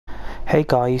Hey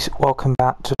guys, welcome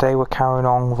back. Today we're carrying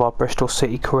on with our Bristol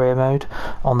City career mode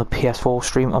on the PS4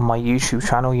 stream on my YouTube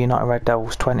channel, United Red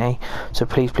Devils 20. So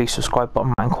please subscribe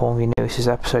button and call me new. This is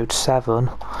episode 7.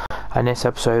 And this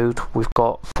episode we've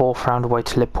got 4th round away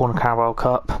to Liverpool in the Carabao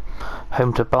Cup,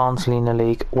 home to Barnsley in the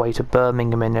league, away to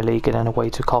Birmingham in the league, and then away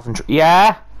to Coventry.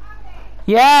 Yeah!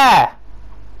 Yeah!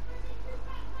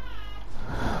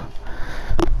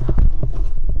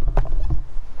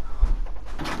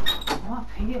 Up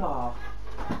here.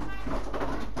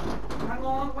 Hang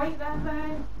on, wait there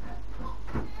then.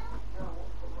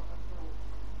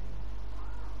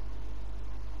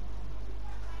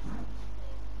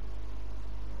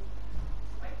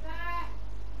 Wait there.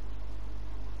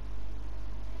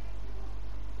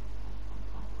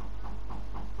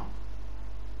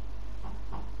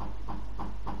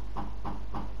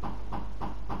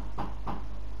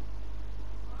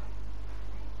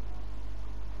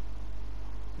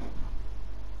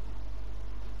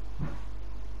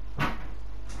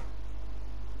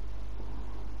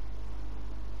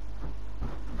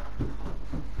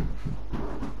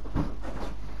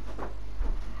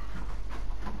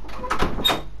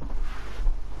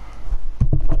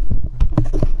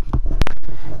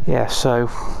 Yeah, so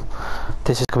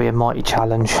this is going to be a mighty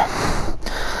challenge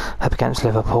up against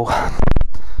Liverpool,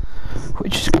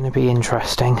 which is going to be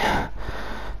interesting,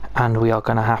 and we are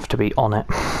going to have to be on it.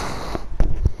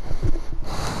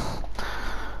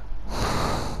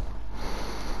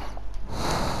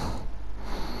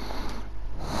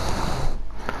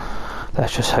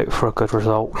 Let's just hope for a good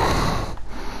result.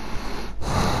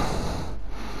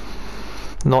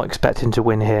 Not expecting to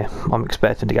win here. I'm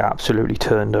expecting to get absolutely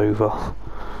turned over.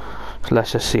 So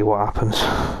let's just see what happens.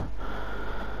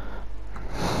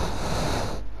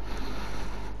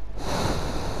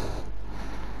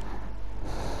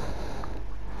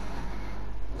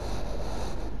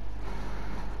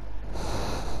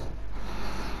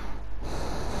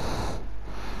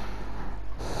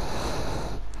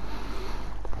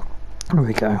 Here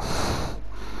we go. Happy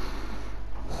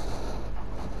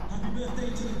birthday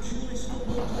to the coolest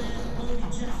football player, Bodie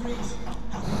Jeffries. Happy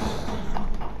birthday.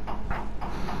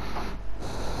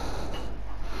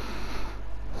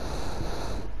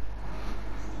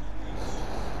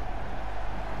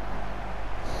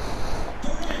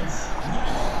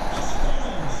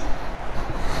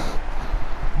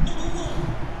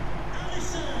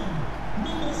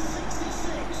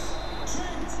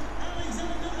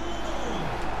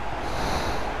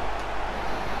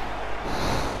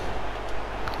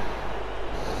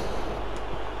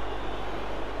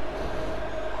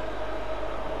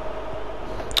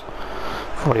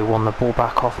 Already won the ball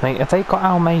back off me. Have they got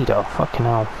Almeida? Fucking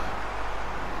hell.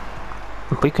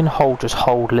 If we can just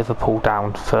hold Liverpool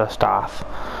down first half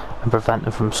and prevent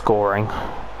them from scoring,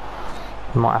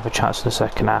 we might have a chance in the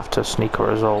second half to sneak a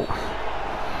result.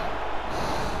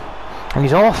 And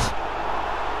he's off!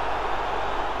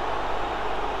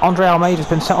 Andre Almeida's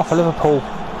been sent off for Liverpool.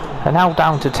 They're now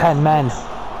down to 10 men.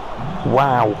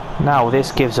 Wow, now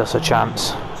this gives us a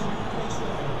chance.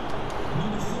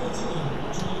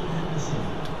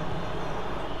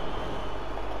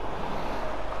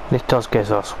 This does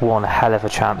give us one hell of a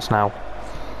chance now.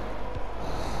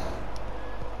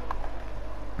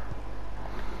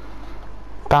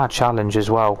 Bad challenge as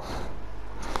well.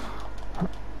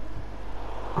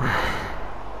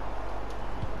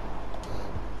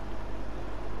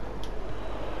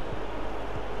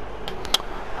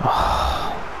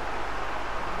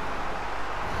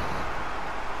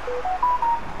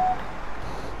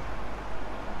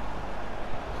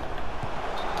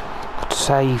 Good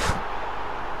save.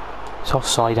 It's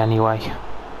offside anyway.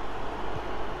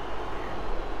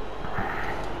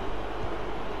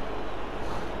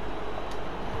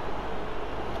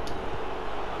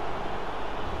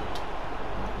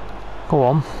 Go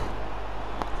on.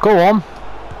 Go on.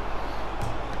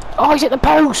 Oh, he's at the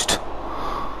post!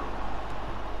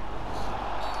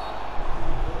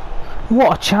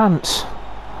 What a chance.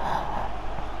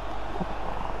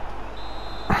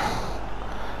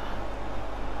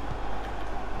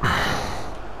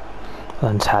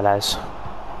 And Tellez.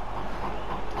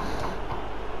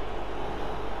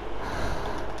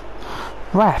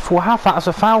 Ref, we'll have that as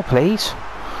a foul, please.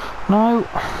 No,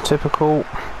 typical.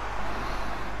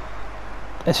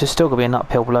 This is still going to be an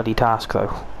uphill bloody task,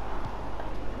 though.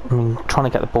 I mean, trying to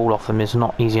get the ball off them is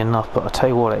not easy enough, but I'll tell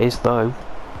you what it is, though.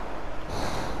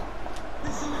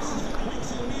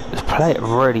 Just play it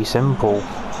really simple.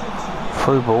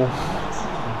 Through ball.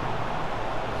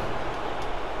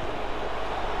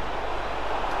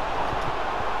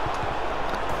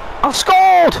 I've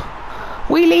scored!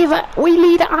 We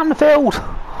lead at Anfield!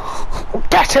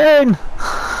 Get in!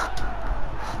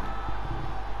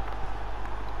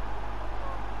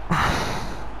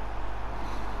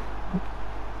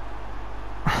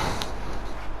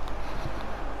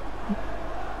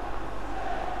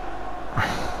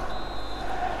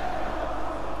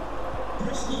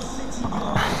 Bristol City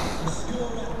goal. The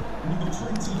scorer, number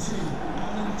 22.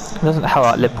 It doesn't help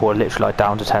that Liverpool are literally like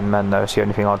down to 10 men though, it's the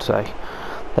only thing I'd say.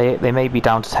 They may be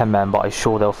down to 10 men, but I'm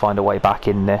sure they'll find a way back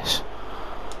in this.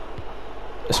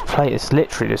 Just play at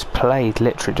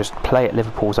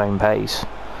Liverpool's own pace.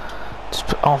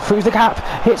 Through the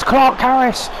gap, it's Clark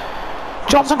Harris!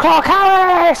 Johnson Clark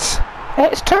Harris!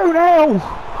 It's 2-0!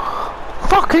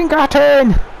 Fucking get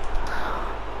in!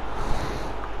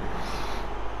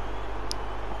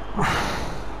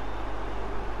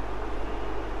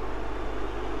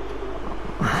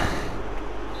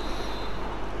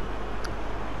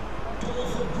 Goal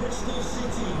for Bristol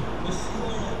City. The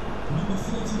scorer, number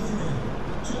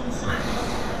 33. Johnson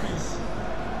Harris.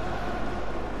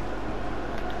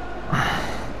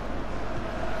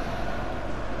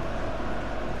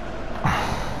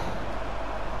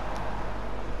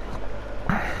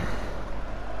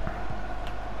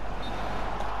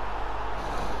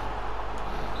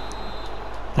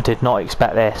 I did not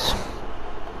expect this.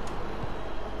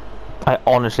 I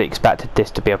honestly expected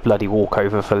this to be a bloody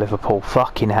walkover for Liverpool.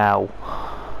 Fucking hell.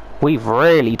 We've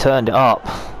really turned it up.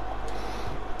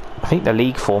 I think the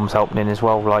league form's helping as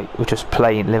well. Like, we're just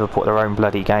playing Liverpool at their own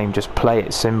bloody game. Just play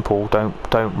it simple.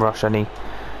 Don't rush any.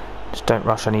 Just don't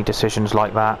rush any decisions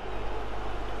like that.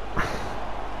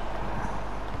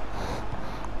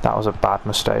 That was a bad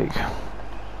mistake.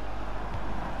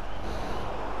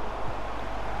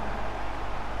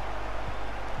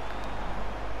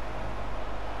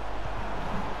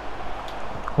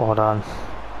 Well done.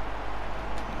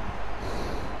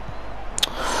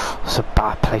 It's a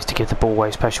bad place to give the ball away,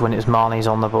 especially when it's Marnie's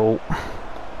on the ball.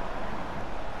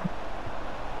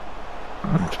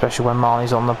 Especially when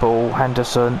Marnie's on the ball.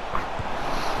 Henderson.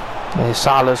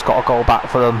 Salah's got a goal back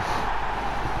for them.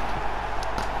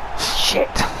 Shit.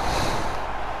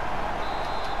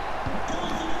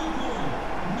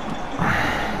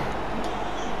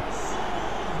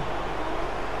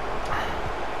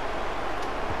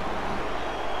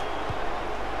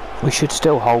 We should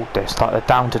still hold this. Like, they're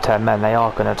down to 10 men, they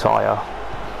are going to tire.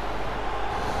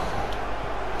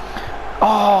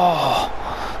 Oh,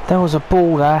 there was a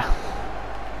ball there.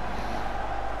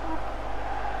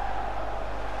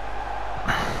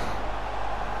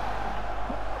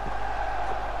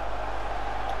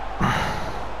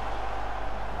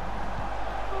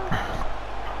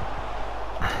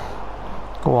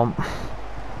 Go on.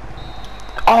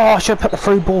 Oh, I should have put the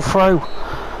through ball through.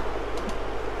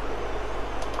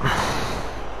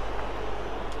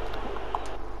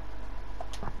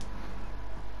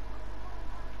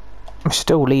 We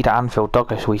still lead at Anfield.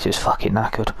 Douglas Luiz is fucking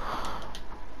knackered.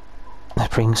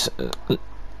 That brings... I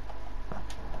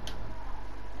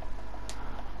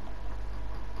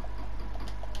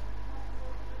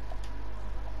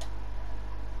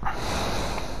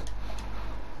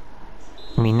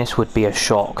mean, this would be a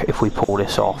shock if we pull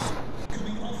this off.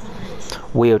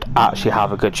 We would actually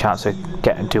have a good chance of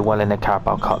getting to well in the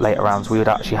Carabao Cup later rounds. We would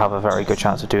actually have a very good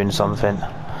chance of doing something.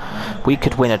 We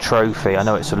could win a trophy. I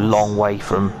know it's a long way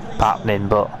from happening,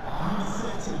 but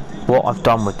what I've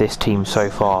done with this team so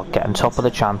far, getting top of the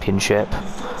Championship,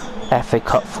 FA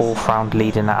Cup 4th round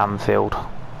leading at Anfield.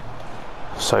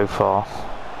 So far.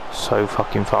 So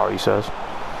fucking far, he says.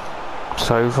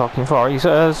 So fucking far, he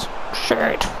says.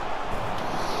 Shit.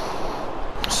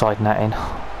 Side netting.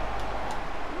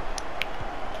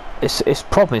 It's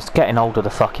problem is getting hold of the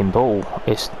fucking ball.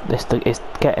 It's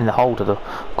getting the hold of the.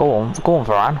 Go on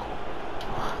Varane.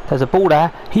 There's a ball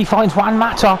there. He finds Juan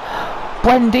Mata.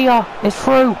 Buendia is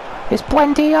through. It's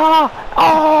Buendia.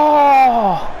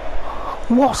 Oh,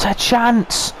 what a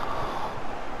chance!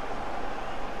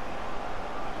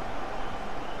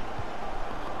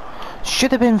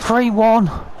 Should have been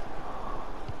 3-1.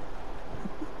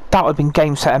 That would have been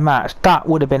game, set and match. That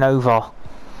would have been over.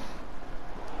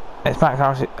 It's Max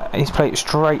Aaron's. He's played it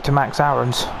straight to Max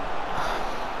Aaron's.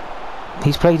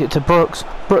 He's played it to Brooks.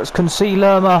 Brooks can see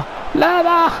Lerma.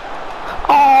 Lerma!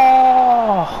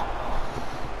 Oh!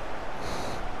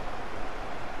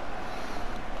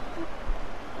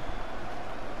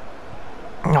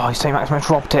 Oh, he's saying Maximus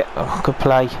dropped it. Oh, good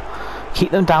play.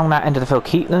 Keep them down that end of the field.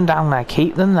 Keep them down there.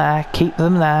 Keep them there. Keep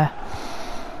them there.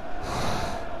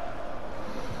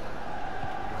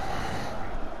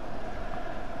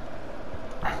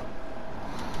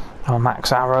 Oh,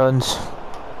 Max Aaron's.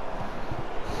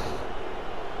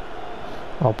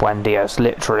 Oh, Buendia's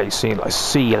literally see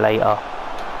you later.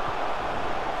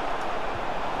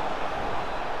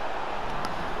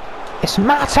 It's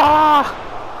Mata!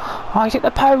 Oh, he's at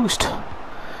the post.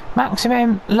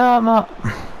 Maximum Lerma.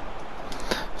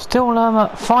 Still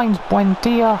Lerma finds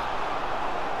Buendia.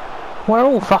 We're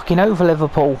all fucking over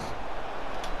Liverpool.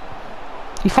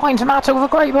 He finds Mata with a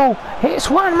great ball. It's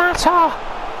Juan Mata.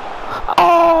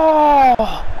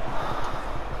 Oh!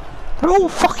 They're all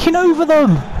fucking over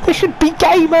them. This should be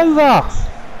game over.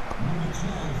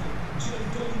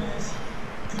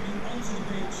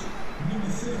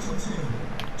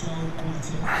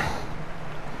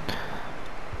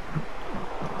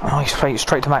 Oh, he's played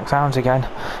straight to Max Aarons again.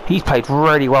 He's played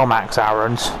really well, Max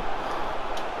Aarons.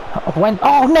 When?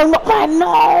 Oh no, not there!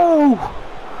 No!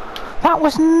 That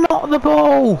was not the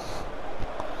ball.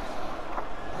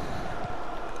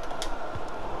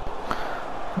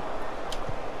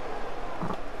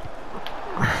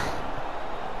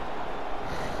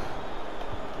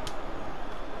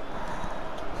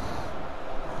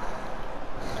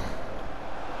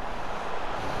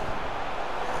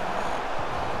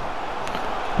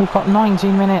 We've got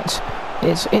 19 minutes.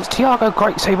 It's Thiago,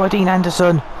 great save by Dean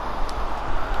Henderson.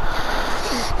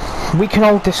 We can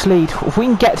hold this lead. If we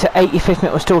can get to 85th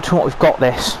minute, we're still 2-0. We've got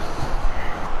this.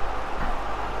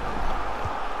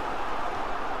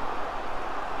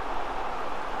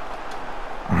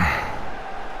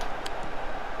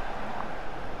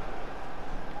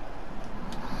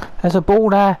 There's a ball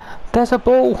there. There's a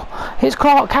ball. It's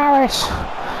Clark Harris.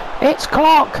 It's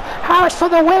Clark Harris for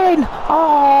the win.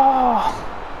 Oh!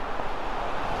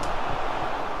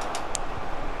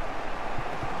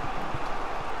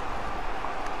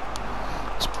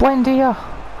 It's Buendia.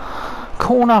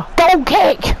 Corner. Goal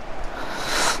kick.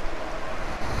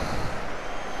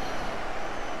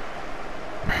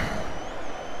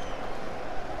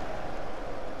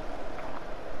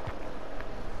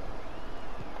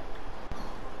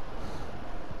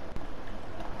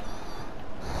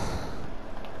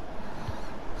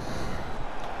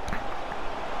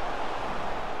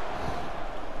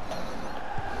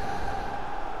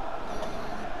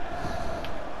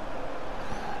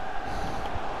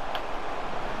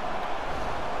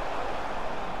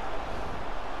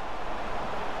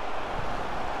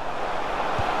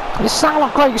 It's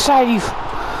Salah, great save.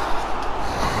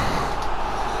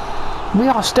 We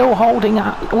are still holding.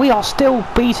 We are still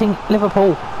beating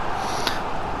Liverpool.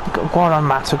 Well on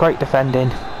Mata, great defending.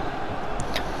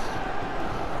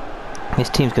 This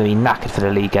team's going to be knackered for the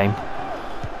league game.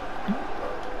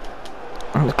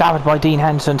 It's gathered by Dean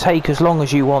Henderson. Take as long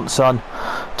as you want, son.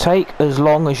 Take as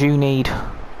long as you need.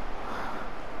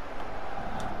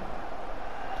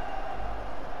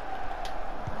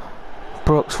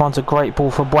 Brooks finds a great ball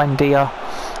for Buendia.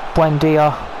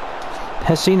 Buendia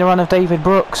has seen the run of David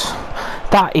Brooks.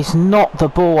 That is not the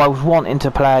ball I was wanting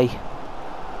to play.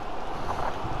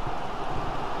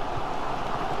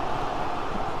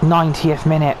 90th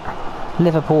minute.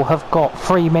 Liverpool have got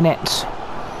 3 minutes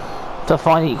to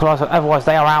find the equaliser. Otherwise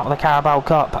they are out of the Carabao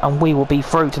Cup and we will be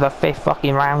through to the 5th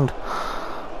fucking round.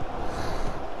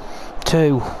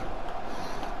 2.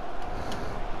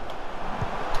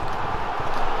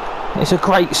 It's a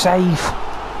great save.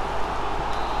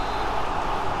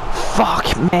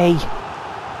 Fuck me.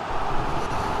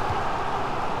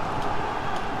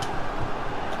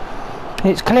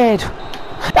 It's cleared.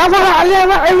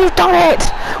 We've done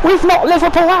it. We've knocked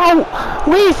Liverpool out.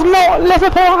 We've knocked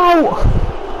Liverpool out.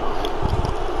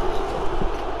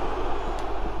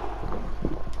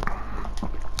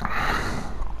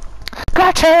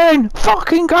 Gutton!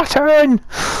 Fucking Gutton!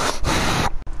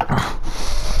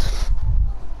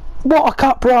 What a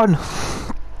cup run!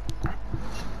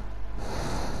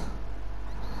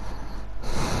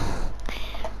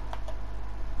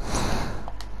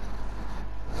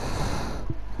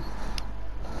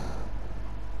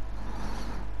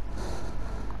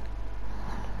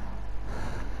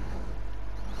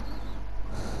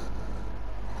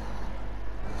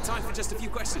 Time for just a few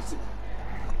questions.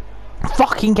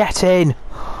 Fucking get in!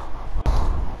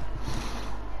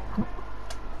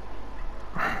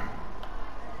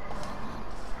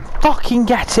 Fucking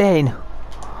get in!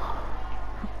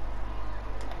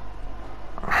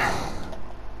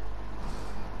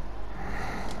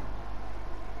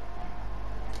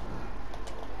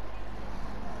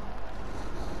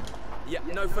 Yeah,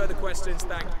 no further questions,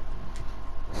 thank you.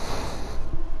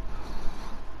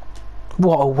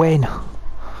 What a win!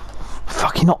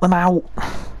 Fucking knock them out!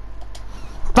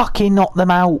 Fucking knock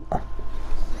them out!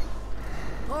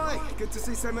 Hi, good to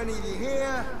see so many of you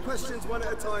here. Questions one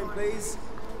at a time, please.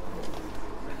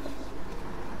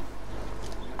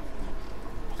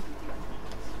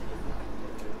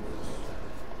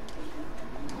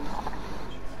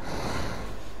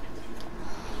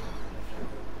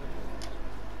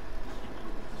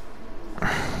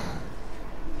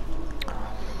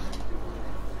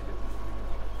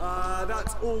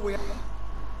 That's all we have.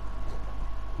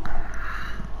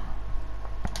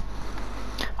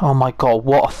 Oh my god,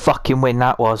 what a fucking win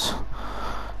that was.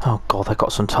 Oh god, they've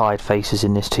got some tired faces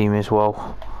in this team as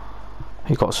well.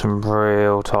 You've got some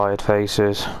real tired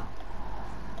faces.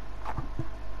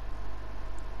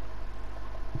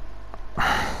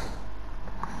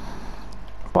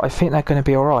 But I think they're going to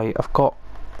be alright. I've got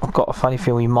a funny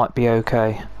feeling we might be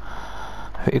okay.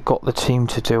 I think we've got the team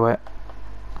to do it.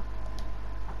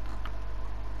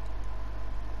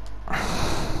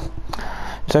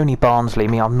 It's only Barnsley,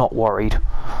 me, I'm not worried.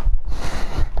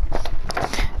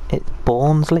 It's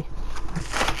Barnsley.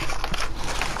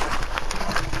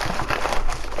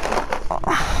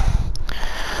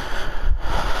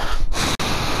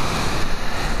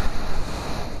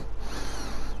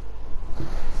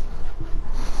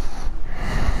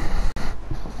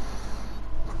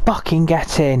 Fucking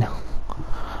get in.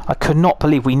 I could not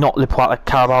believe we knocked Liverpool out of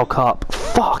the Carabao Cup.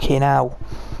 Fucking hell.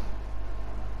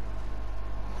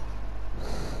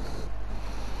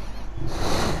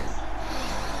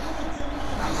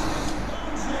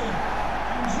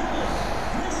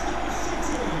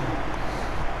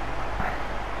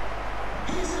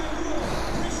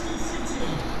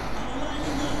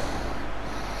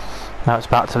 Now it's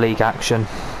back to league action.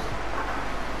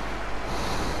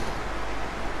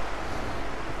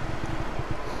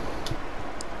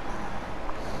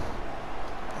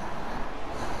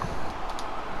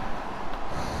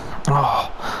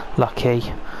 Oh,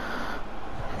 lucky.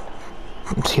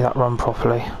 See that run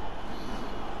properly.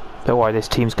 Don't worry, this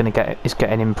team's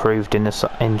getting improved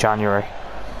in January,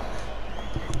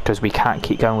 because we can't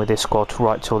keep going with this squad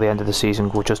right till the end of the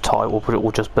season. We'll just tie.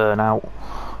 We'll just burn out.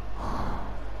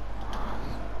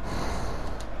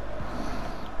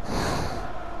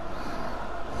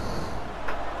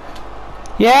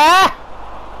 Yeah.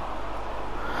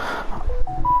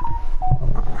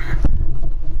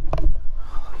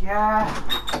 Yeah.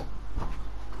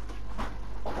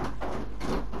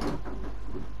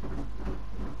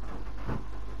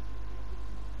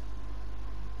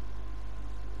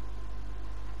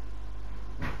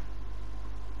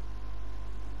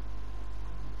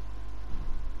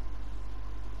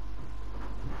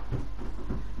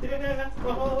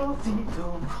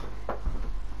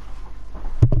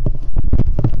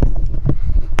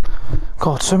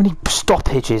 God, so many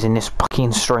stoppages in this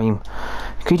fucking stream.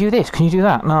 Can you do this? Can you do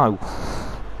that? No.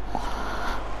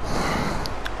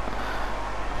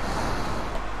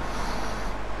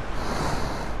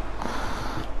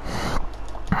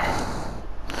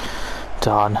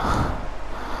 Done.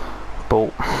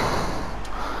 Ball.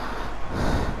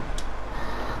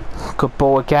 Good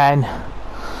ball again.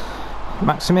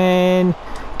 Maximin.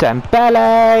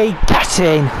 Dembele. Get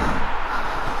in.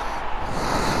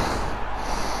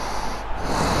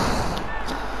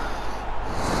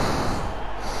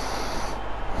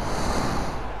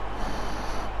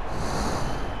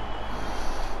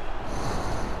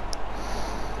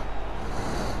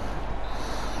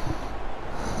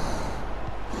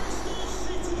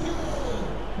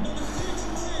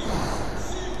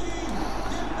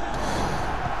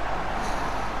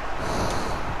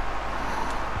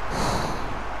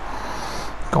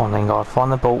 Go on, Lingard,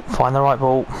 find the ball, find the right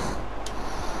ball.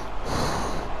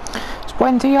 It's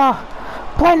Buendia!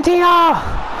 Buendia!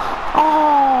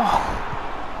 Oh!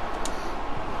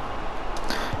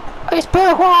 It's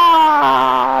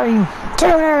Bergwijn!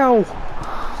 2-0!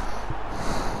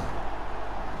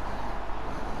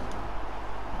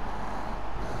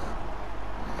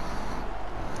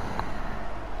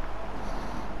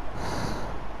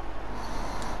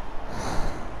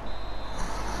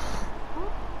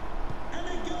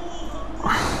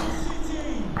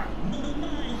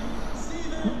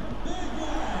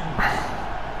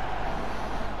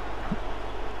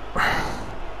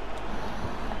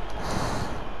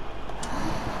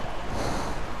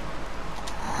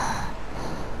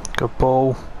 Good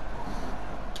ball.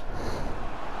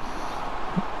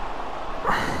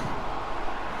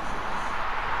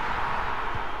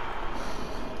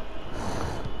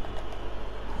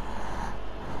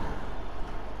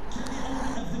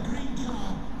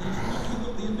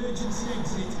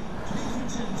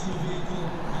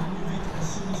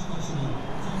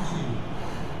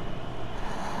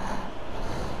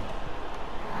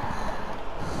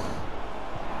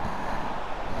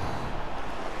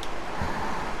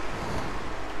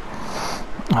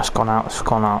 It's gone out, it's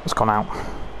gone out, it's gone out.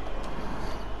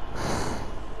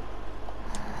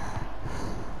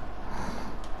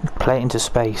 Play it into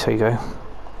space, there you go.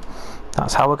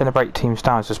 That's how we're going to break teams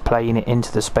down, is just playing it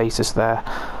into the space that's there.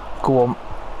 Go on.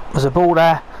 There's a ball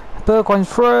there.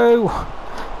 Bergwijn's through.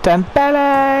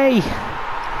 Dembele!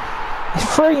 It's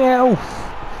 3-0.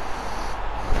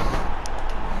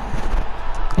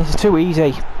 It's too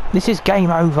easy. This is game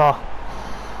over.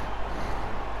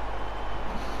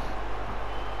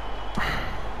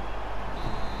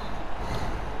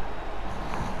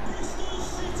 Bristol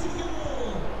City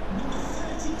goal, number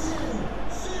 32,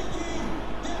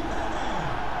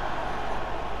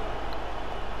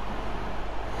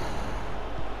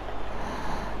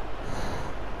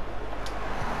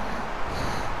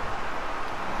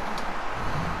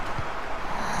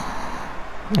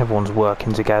 Everyone's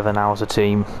working together now as a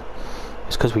team.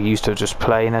 It's because we used to just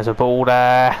playing as a ball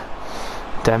there.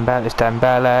 Dembele, it's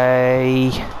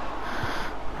Dembele.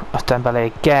 That's Dembele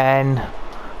again.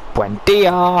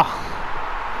 Buendia.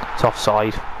 It's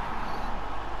offside.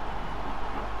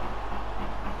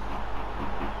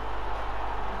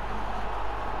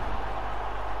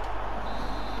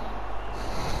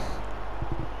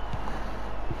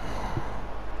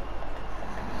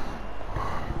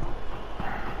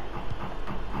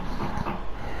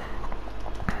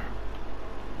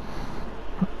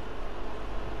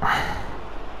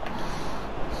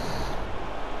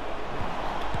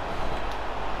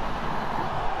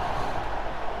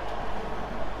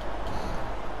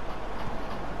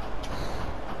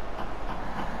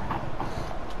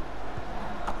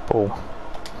 Ball.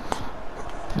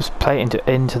 Just play it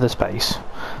into the space.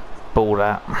 Ball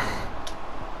that.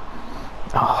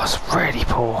 Oh, it's really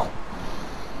poor.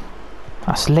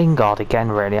 That's Lingard again,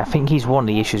 really. I think he's one of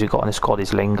the issues we've got in the squad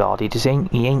is Lingard.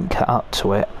 He ain't cut up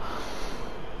to it.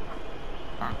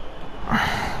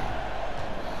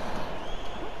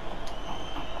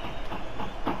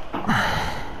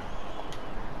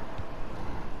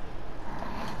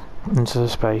 Into the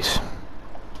space.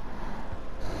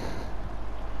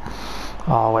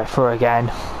 Oh, we're through again.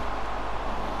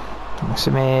 Mix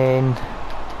him in.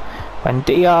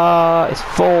 Buendia, it's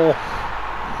 4.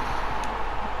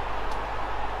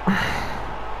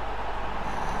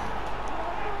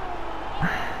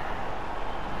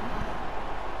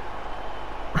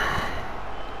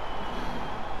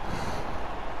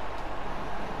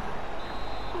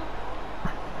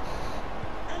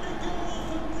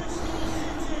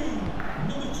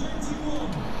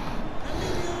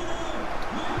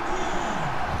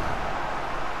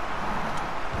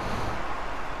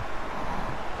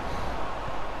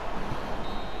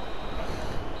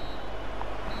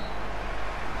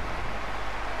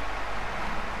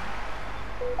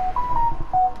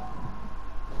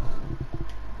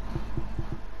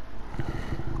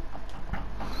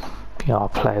 Yeah, our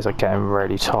players are getting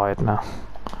really tired now.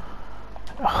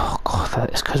 Oh god,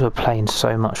 it's because we're playing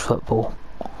so much football.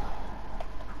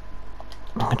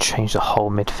 I'm going to change the whole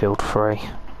midfield three.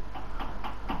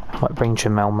 Might bring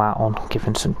Jamel Matt on, give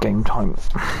him some game time.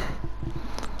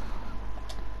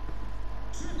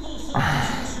 triple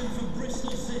substitution for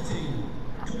Bristol City.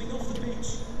 Coming off the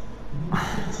pitch, number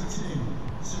 32,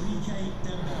 Sarike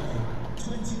Dembele,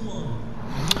 21,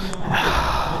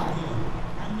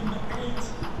 and number 8,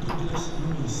 Douglas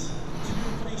Luiz. To be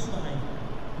replaced by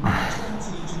number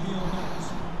 20, Jamil Matt,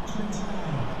 29,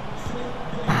 Philip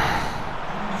Blake,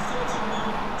 and number 31,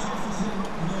 Jefferson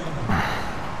Lerner.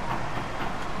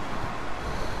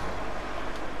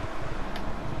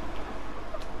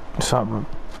 So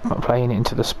I'm playing it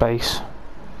into the space.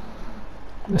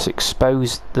 Let's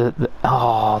expose the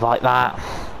oh, like that.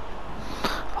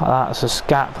 Like that. There's a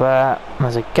gap there.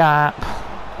 There's a gap.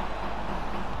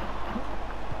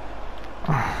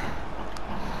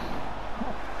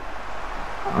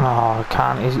 Oh, I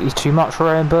can't. He's too much for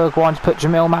Ehrenberg. Wants to put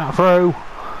Jamil Matt through.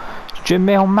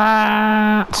 Jamil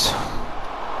Matt.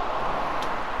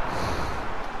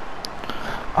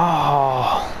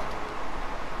 Oh.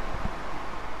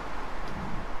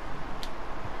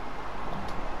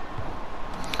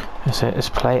 That's it. Let's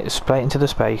play it into the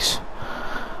space.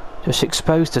 Just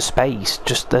expose the space.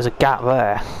 Just there's a gap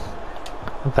there.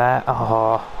 There.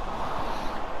 Oh.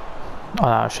 Oh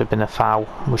no, it should have been a foul.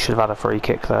 We should have had a free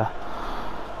kick there.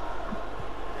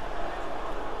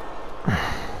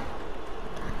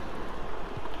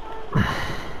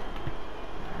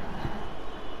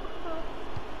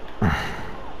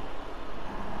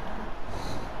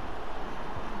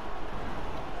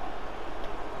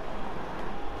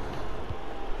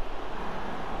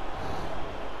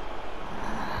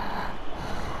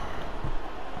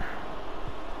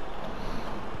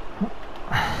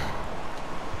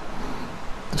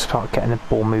 Start getting the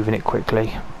ball moving it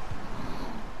quickly.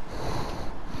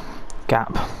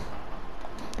 Gap.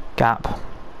 Gap.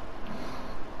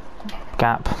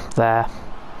 Gap there.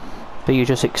 But you're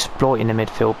just exploiting the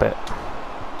midfield bit.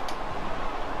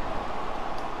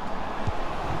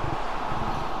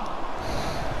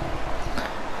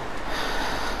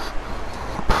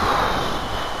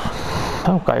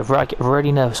 Okay, I get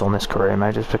really nervous on this career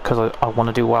mode just because I want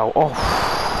to do well. Oh.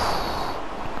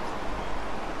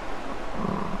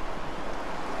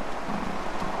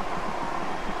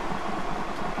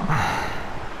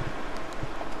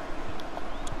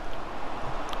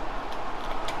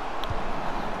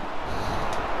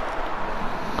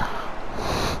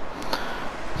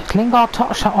 Did Lingard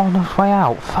touch that on his way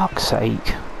out? Fuck's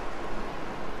sake.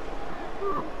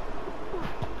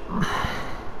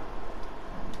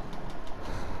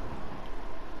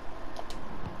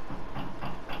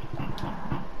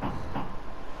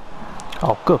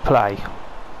 Oh, good play.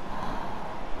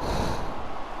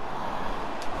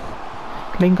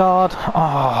 Lingard.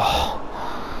 Oh.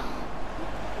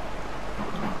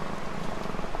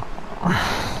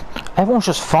 Everyone's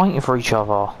just fighting for each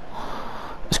other.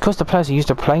 It's because the players are used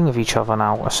to playing with each other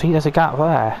now. I see there's a gap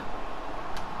there.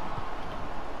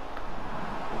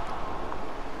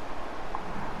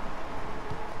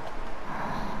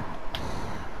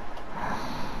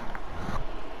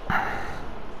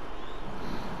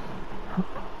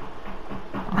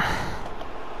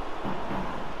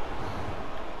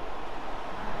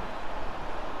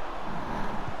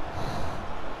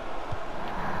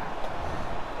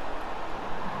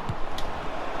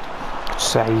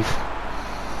 Save.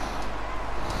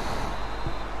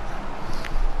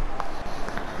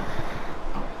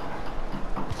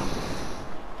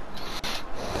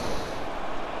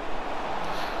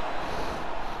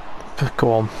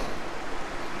 Go on.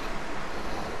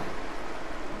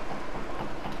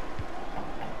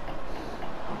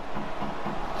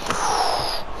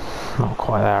 Not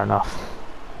quite there enough.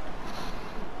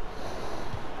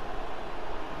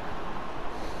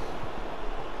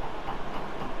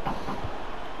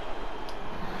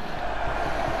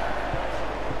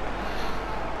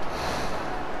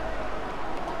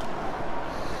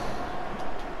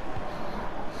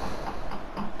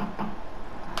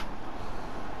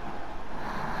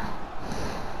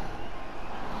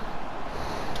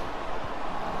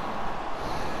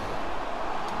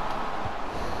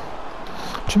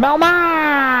 Jamal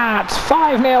Matt!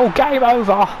 5-0, game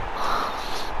over!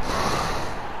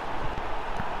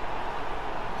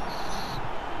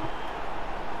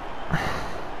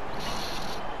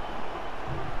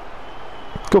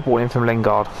 Good ball in from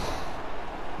Lingard.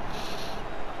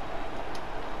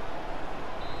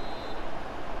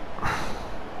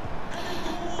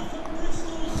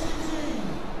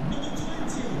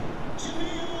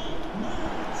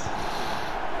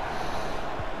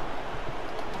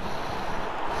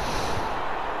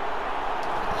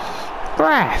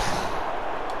 Breath!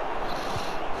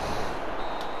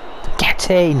 Get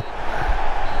in!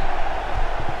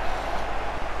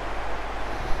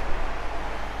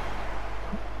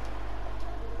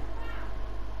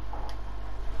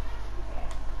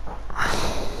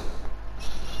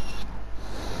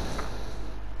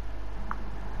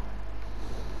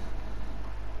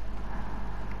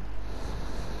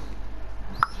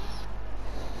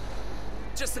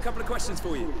 Just a couple of questions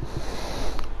for you.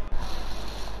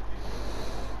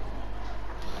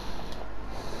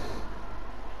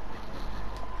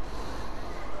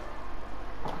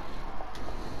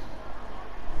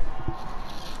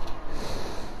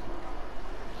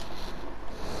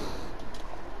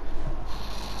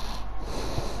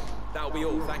 That'll be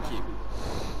all, thank you.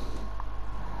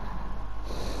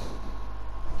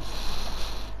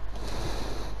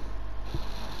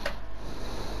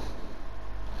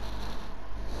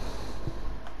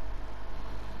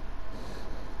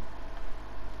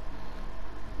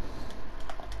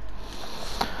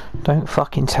 Don't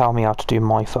fucking tell me how to do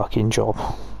my fucking job.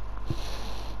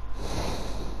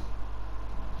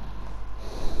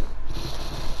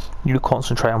 You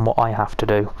concentrate on what I have to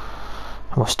do.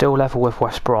 And we're still level with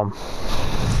West Brom.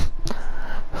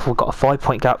 We've got a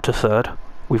 5-point gap to third.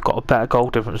 We've got a better goal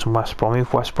difference than West Brom.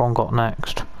 Who've West Brom got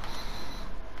next?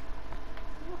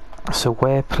 So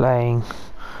we're playing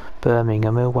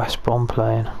Birmingham. Who are West Brom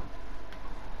playing?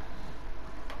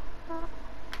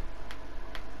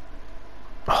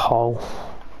 Hull.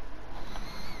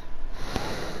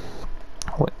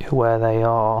 Where they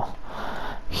are.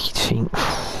 It's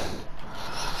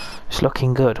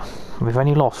looking good. We've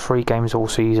only lost 3 games all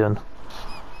season.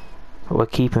 But we're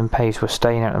keeping pace. We're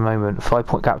staying at the moment.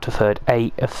 5-point gap to third.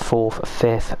 8th, 4th,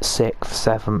 5th,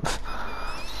 6th, 7th.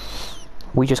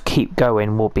 We just keep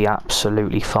going. We'll be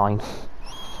absolutely fine.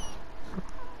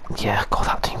 Yeah, God,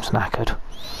 that team's knackered.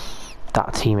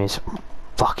 That team is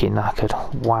fucking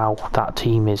knackered. Wow, that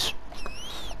team is...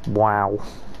 Wow.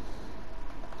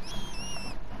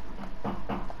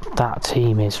 That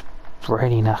team is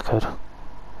really knackered.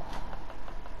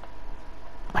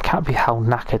 I can't believe how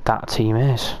knackered that team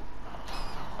is.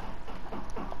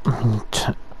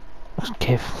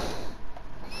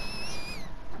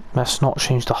 Let's not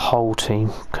change the whole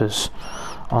team, because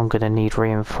I'm going to need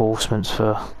reinforcements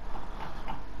for...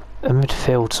 The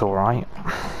midfield's alright.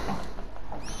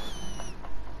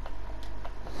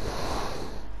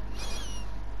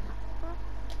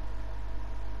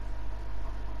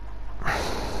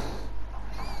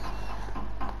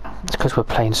 It's because we're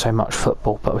playing so much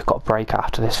football, but we've got a break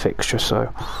after this fixture,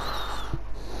 so...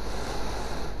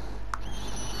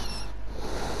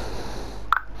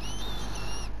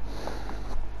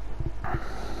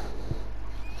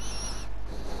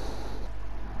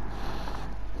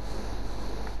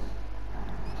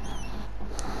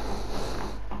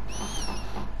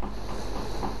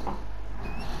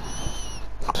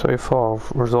 So far,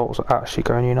 results are actually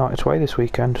going United's way this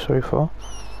weekend, so far.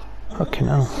 Fucking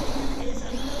hell.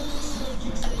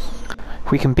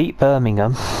 If we can beat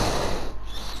Birmingham,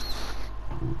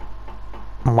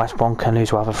 and West Brom can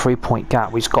lose, we'll have a 3-point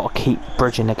gap. We've just got to keep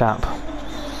bridging the gap.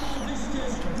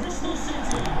 Bristol City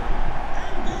and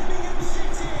Birmingham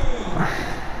City.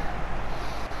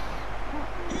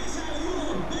 Here's how your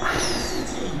Birmingham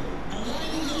City are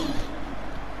lining up.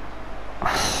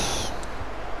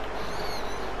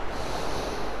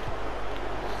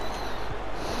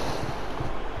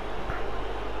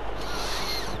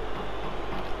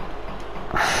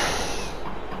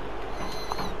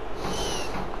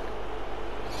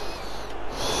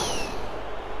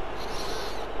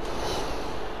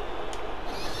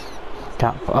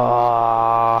 Gap.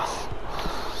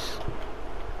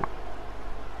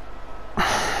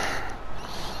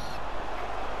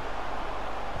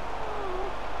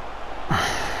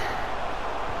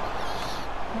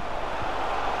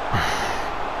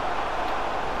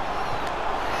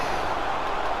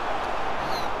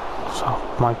 So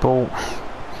my ball.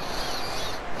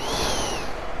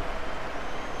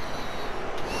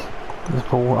 The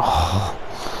ball. Oh,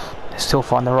 they still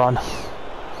find the run.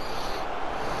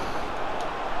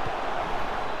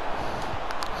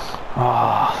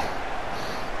 Ah,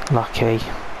 oh, lucky.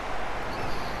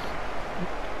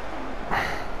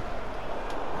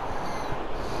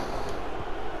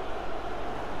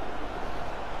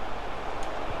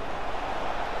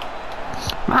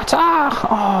 Mata!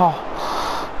 Oh,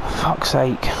 fuck's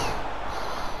sake.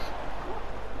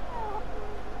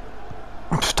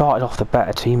 I've started off the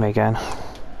better team again.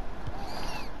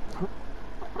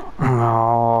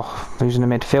 Oh, losing the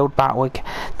midfield back.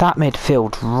 That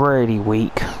midfield's really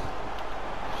weak.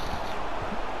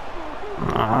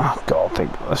 God, I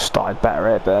think I started better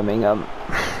at Birmingham.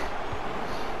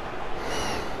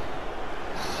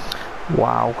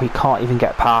 Wow, we can't even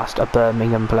get past a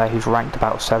Birmingham player who's ranked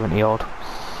about 70 odd.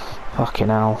 Fucking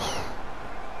hell.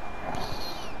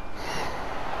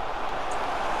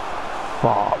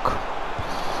 Fuck.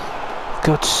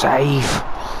 Good save.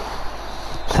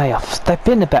 They've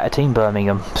been a better team,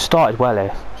 Birmingham. Started well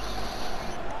here.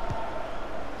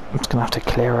 I'm just gonna have to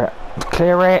clear it.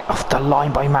 Clear it off the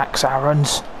line by Max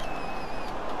Aarons.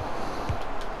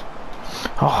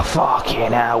 Oh,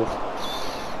 fucking hell.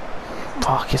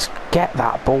 Fuck, just get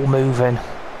that ball moving.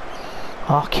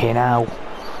 Fucking hell.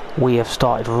 We have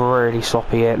started really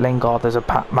sloppy here. Lingard, there's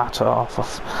a matter off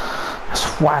of. That's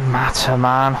one matter,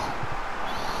 man.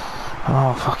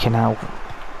 Oh, fucking hell.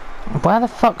 Where the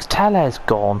fuck's Tellez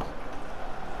gone?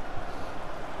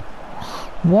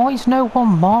 Why is no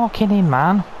one marking him,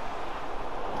 man?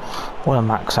 What a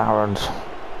Max Aarons.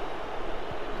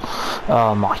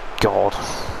 Oh my god.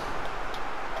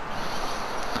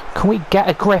 Can we get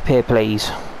a grip here,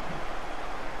 please?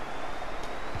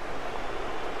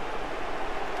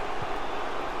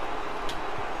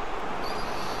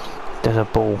 There's a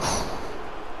ball.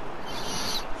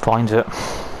 Finds it.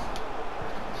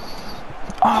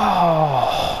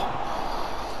 Oh!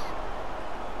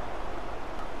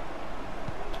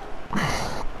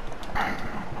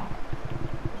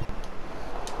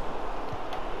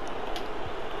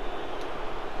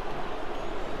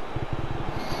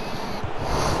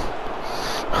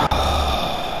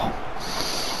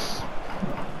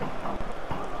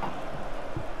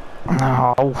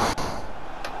 No.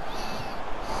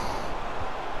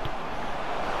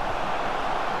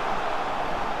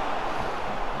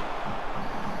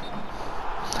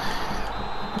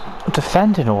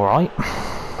 Defending all right.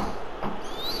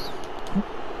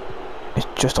 It's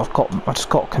just I just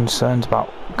got concerns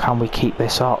about can we keep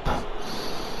this up.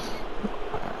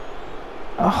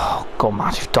 Oh god,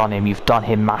 Matt, you've done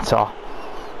him, Matter.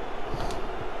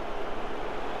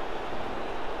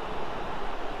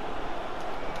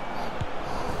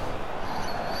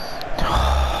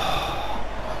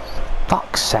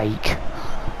 Fuck's sake.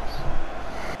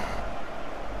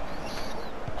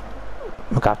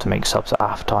 We're going to have to make subs at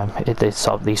half time.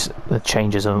 The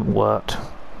changes haven't worked.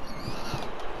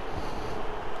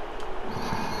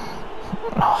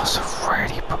 Oh, it's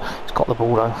really... He's got the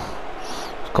ball though.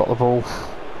 He's got the ball.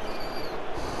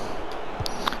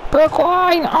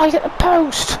 Bergwijn! Oh, he's at the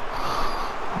post!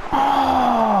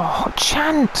 Oh,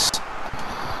 chance!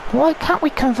 Why can't we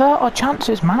convert our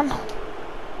chances, man?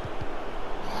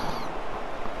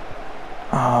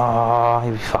 Oh,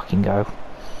 here we fucking go.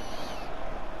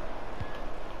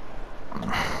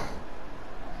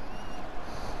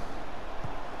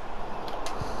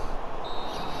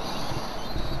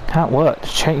 Can't work.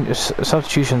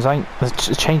 Substitutions ain't.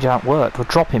 The change ain't worked. We're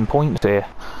dropping points here.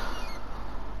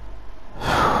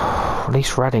 At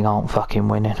least Reading aren't fucking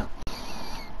winning.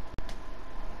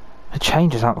 The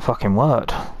changes haven't fucking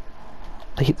worked.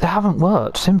 They haven't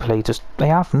worked. Simply, just they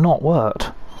have not worked.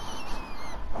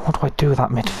 What do I do with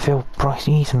that midfield? Bryce,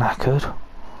 he's knackered.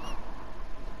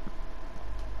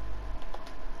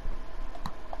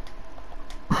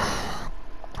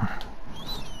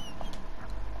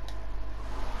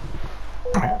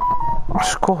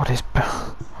 Squad is...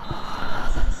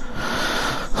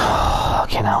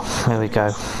 Fucking hell, here we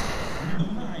go.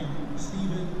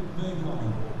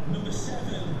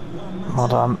 Well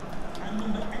done.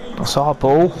 That's our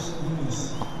ball.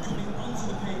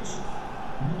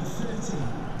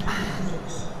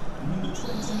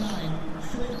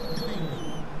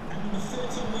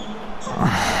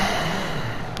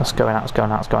 That's going out, it's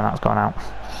going out, it's going out, it's going out.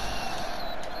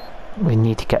 We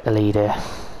need to get the lead here.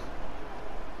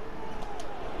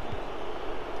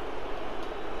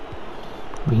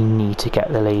 We need to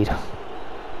get the lead.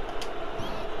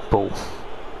 Ball.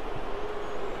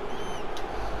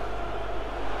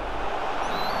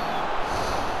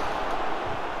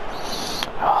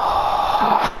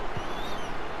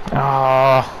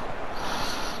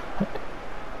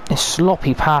 It's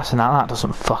sloppy passing that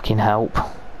doesn't fucking help.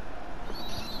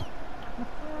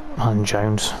 And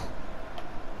Jones.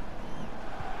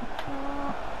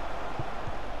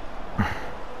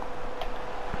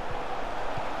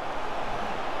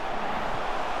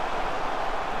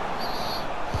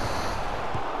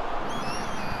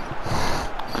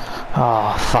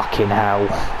 Oh, fucking hell.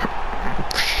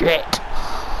 Shit.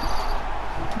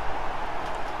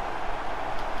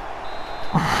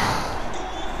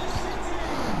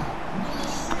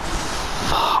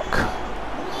 Fuck.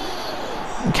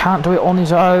 He can't do it on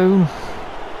his own.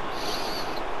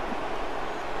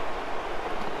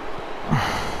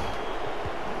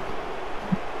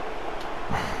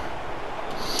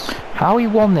 How he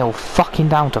 1-0 fucking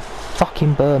down to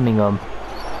fucking Birmingham.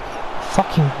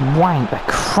 Fucking wank the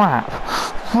crap.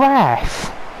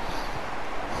 Ref!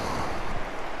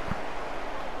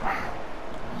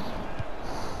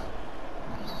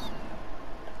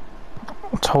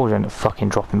 I told you I'm fucking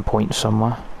dropping points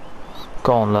somewhere.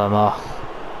 Go on, Lerma.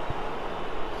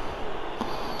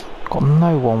 Got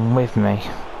no one with me.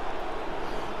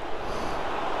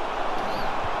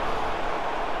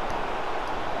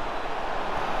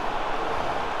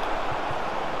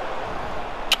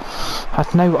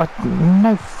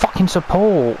 No fucking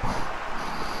support.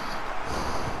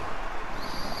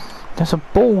 There's a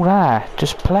ball there.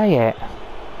 Just play it.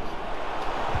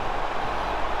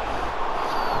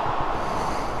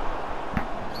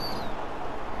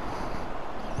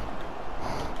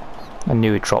 I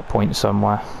knew he'd drop points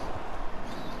somewhere.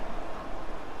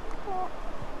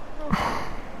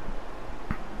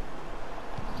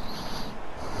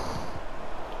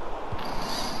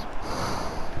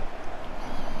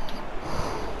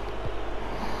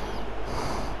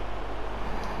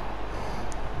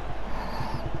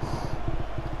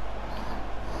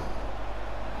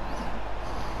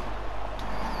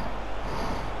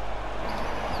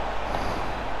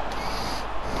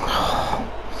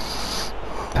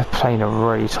 Playing a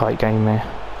really tight game here.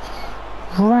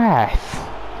 Ref!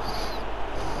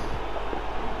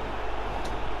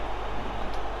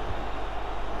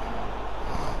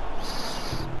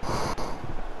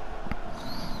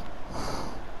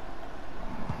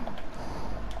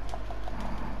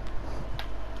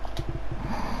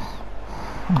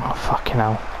 Oh, fucking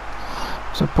hell.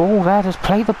 There's a ball there, just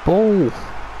play the ball.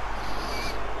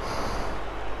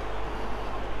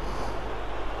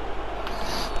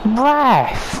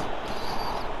 Ref!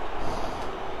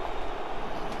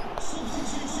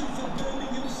 Substitution for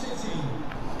Birmingham City.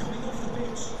 Coming off the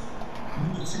pitch,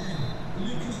 number 10,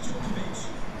 Lucas Djokovic.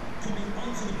 Coming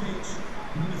onto the pitch,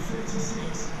 number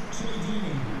 36, Troy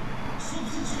Deeney.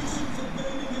 Substitution for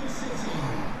Birmingham City.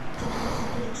 Coming off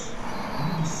the pitch,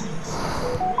 number 6,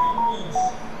 Ryan Woods.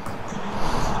 Coming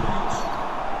onto the pitch,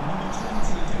 number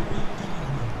 20, Derek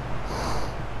Gallagher.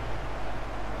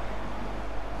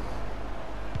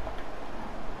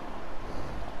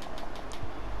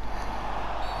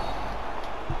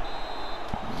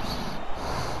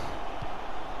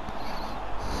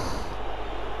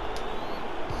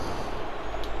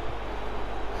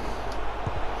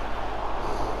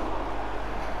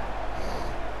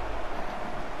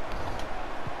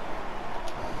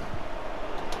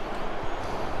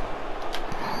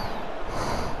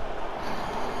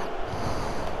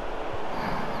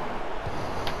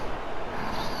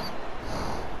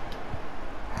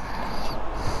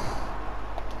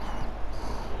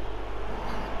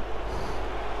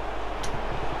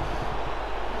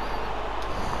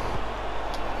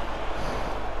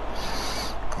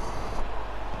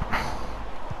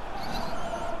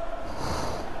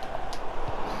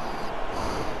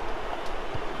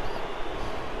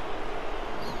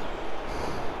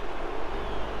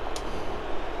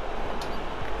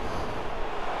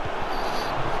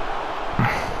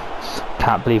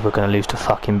 Can't believe we're going to lose to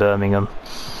fucking Birmingham.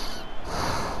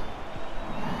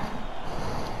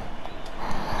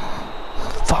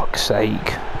 Fuck's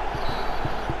sake.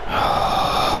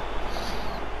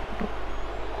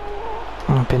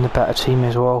 I've been the better team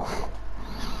as well.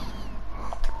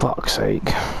 Fuck's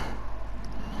sake.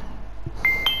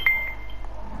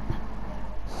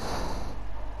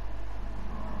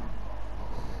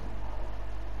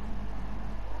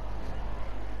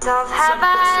 Of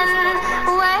heaven,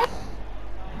 wait.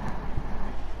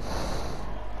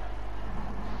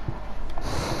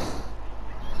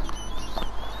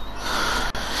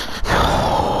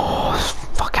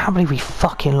 I can't believe we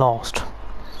fucking lost.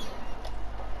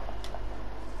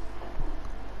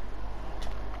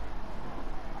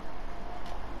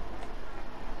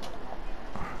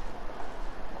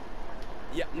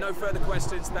 Yeah, no further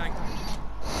questions, thank you.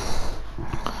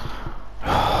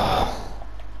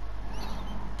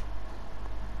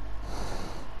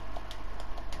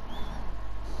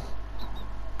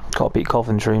 Got to beat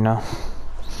Coventry now.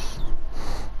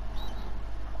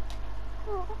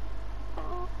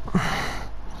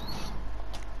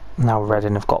 Now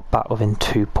Reading have got back within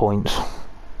 2 points.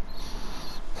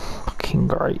 Fucking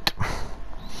great.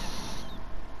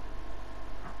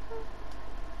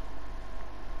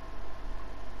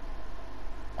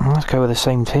 Let's go with the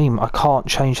same team. I can't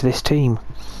change this team.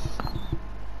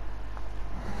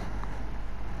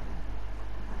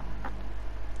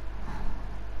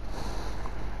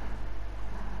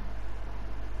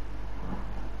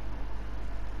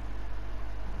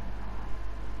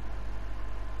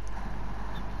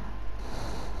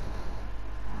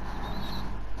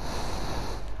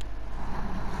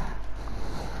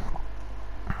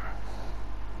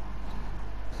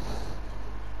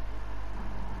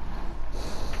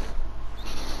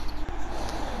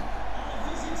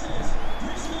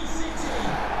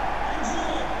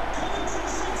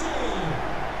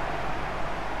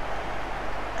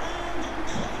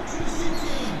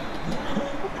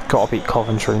 Got to beat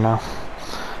Coventry now.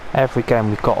 Every game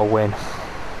we've got to win.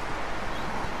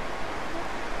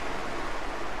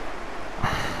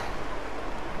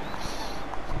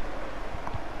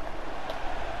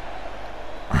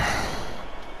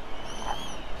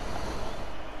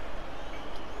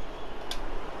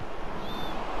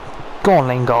 Go on,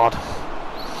 Lingard.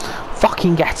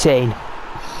 Fucking get in.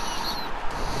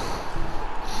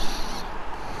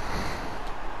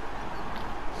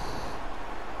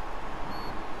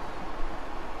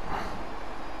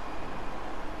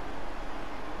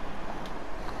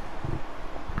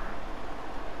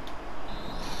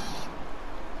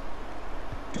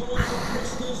 Goal for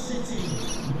Bristol City,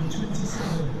 number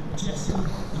 27, Jesse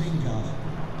Lingard.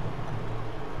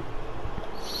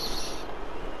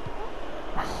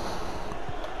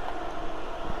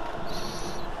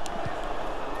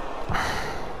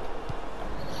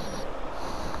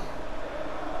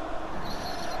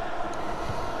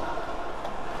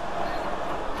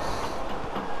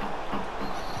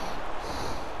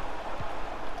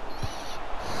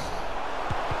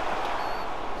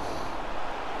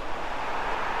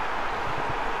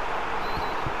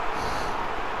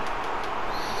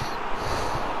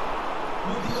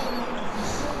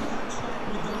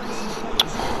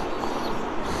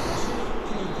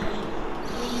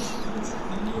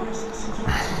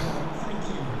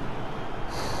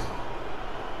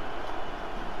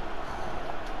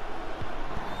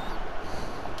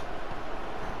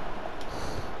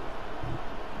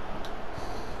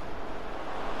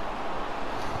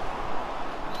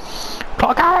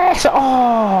 Guys!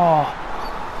 Oh!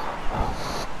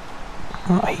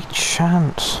 Not a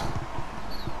chance.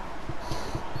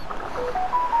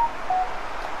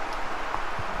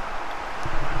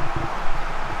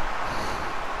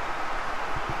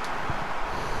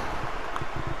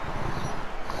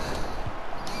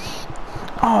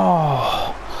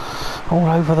 Oh! All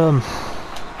over them.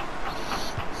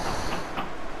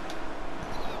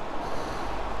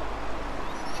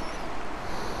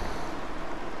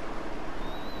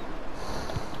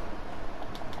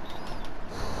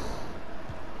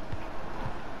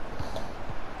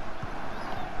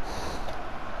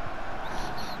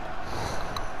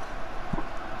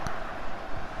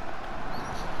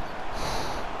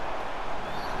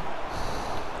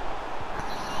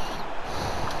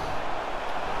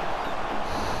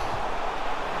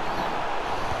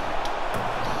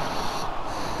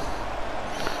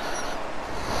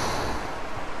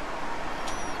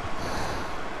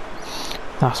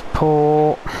 That's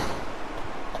poor.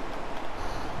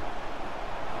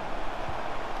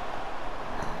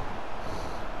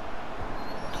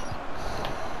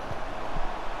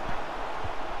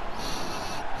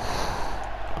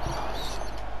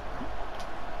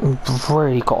 You've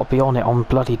really got to be on it on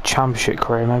bloody championship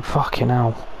career mode. Fucking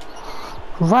hell.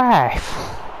 Ref!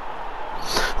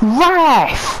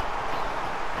 Ref!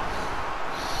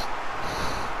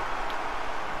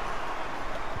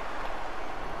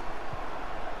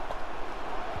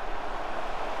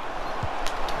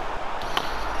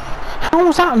 How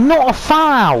is that not a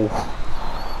foul?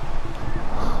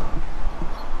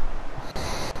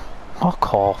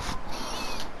 Fuck off.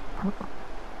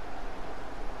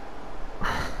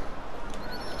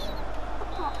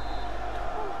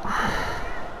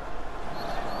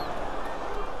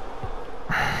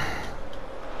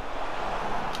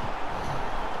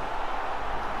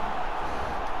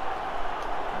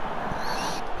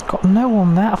 Got no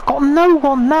one there. I've got no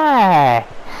one there.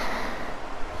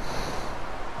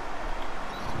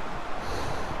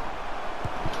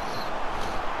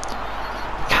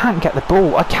 I can't get the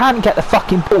ball. I can't get the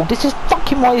fucking ball. This is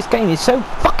fucking why this game is so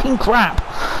fucking crap.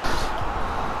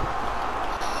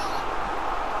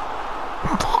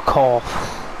 Fuck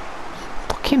off.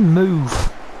 Fucking move.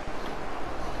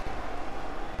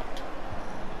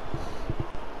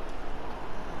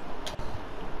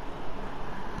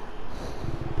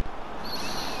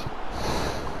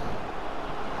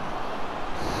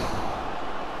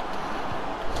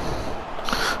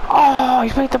 Oh,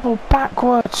 he's made the ball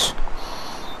backwards.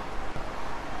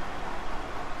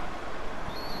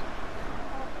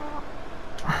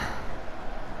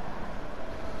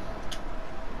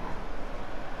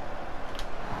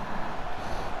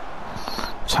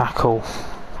 Tackle.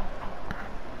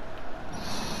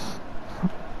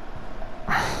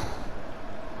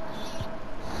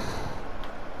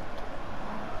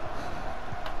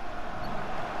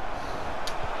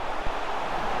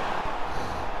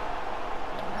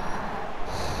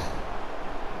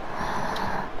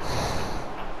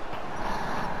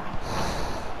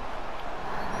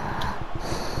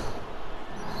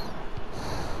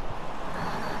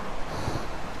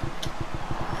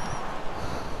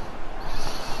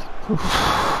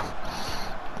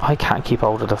 I can't keep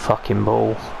hold of the fucking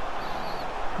ball.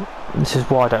 This is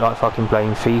why I don't like fucking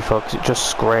playing FIFA, because it just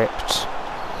scripts.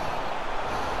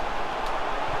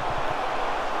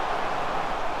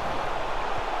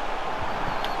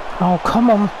 Oh, come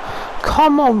on.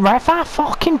 Come on, ref, that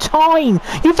fucking time!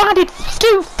 You've added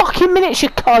 2 fucking minutes, you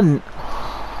cunt!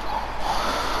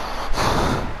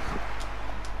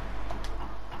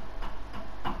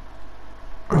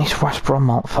 These West Brom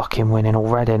aren't fucking winning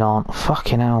already, aren't?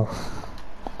 Fucking hell.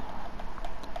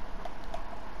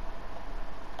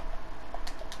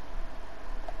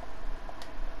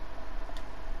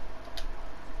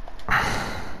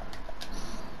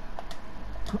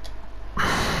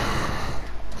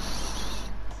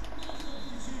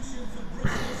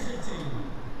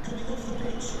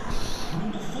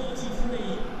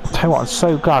 Tell you what, I'm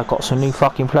so glad I got some new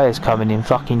fucking players coming in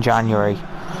fucking January.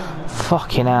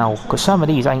 Fucking hell, because some of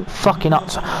these ain't fucking up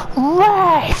to...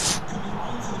 Ref!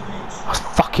 That's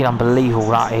fucking unbelievable,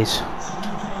 that is.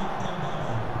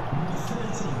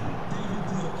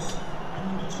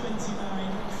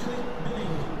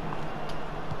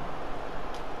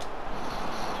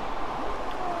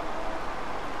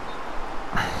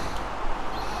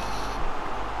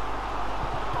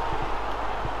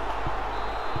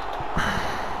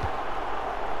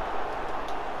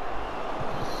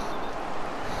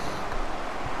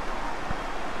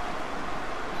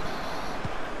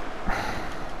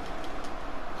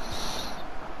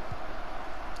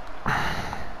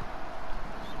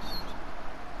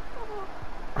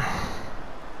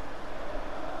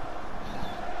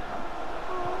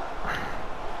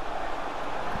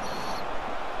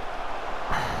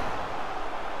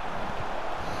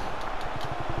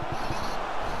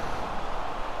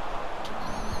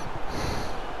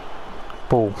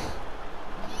 Ball.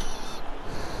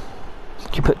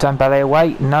 Can you put Dembele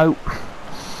away? No.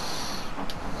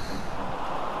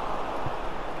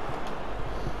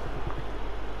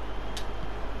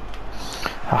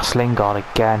 That's Lingard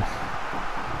again.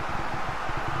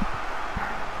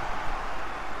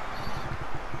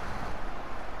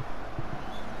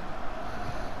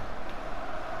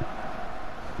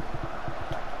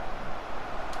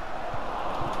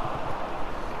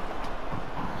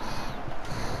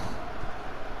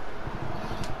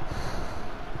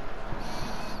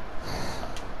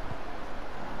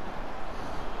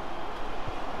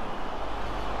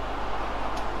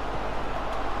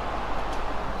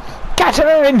 Get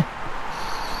her in!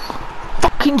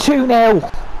 Fucking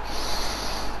 2-0!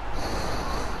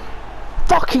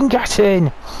 Fucking get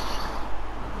in!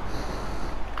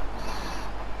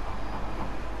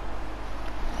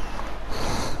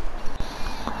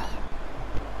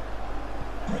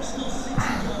 Bristol City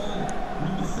goal,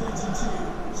 number 30.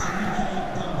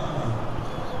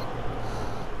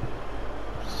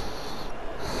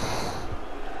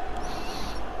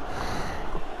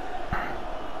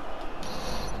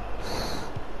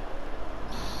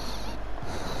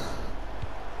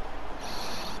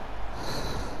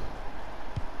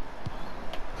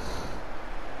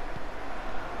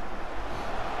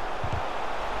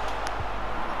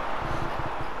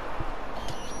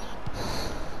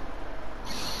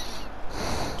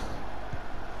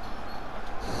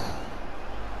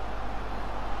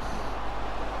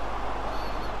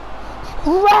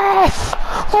 Ref!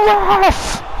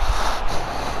 Ref!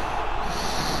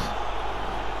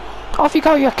 Off you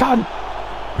go, you cunt!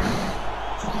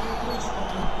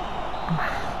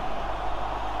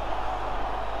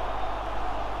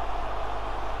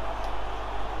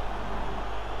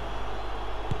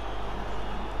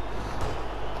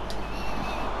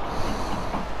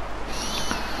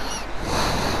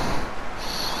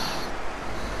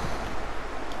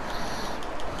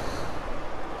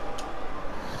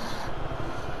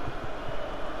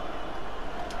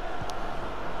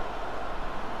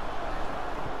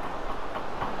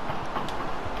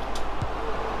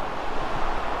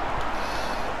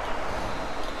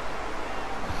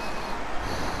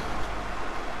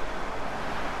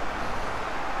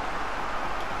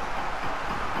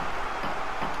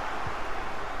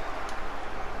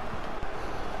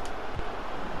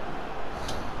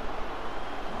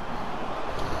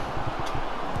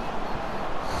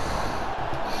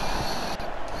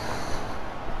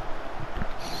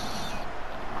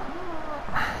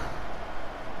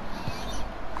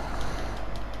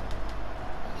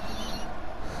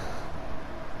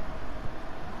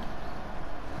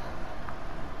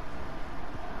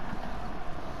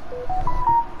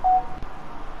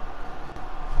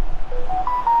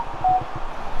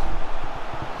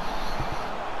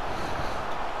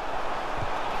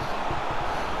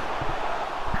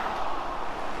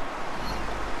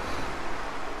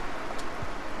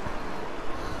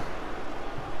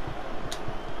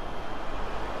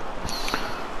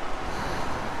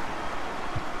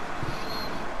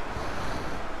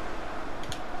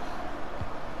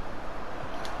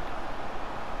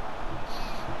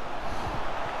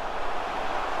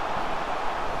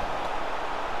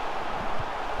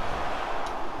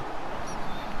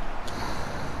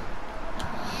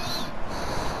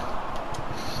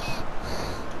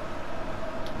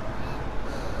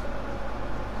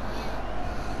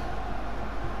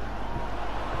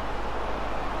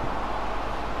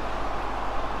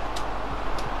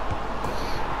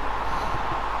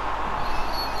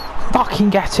 Fucking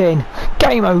get in!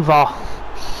 Game over!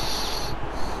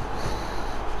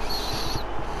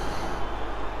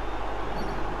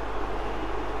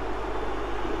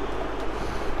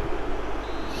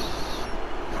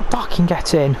 Fucking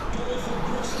get in!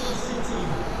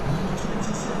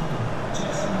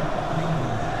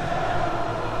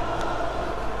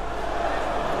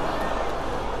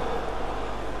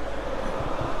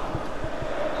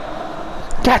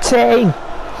 Get in!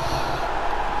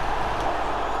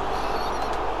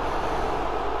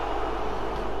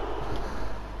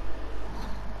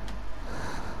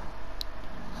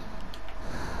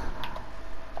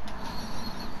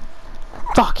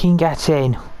 Fucking get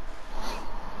in!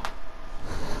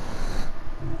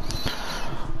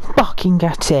 Fucking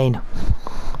get in!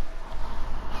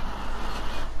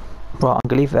 Right, I'm going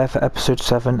to leave it there for episode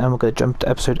 7 and we're going to jump to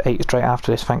episode 8 straight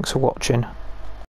after this. Thanks for watching.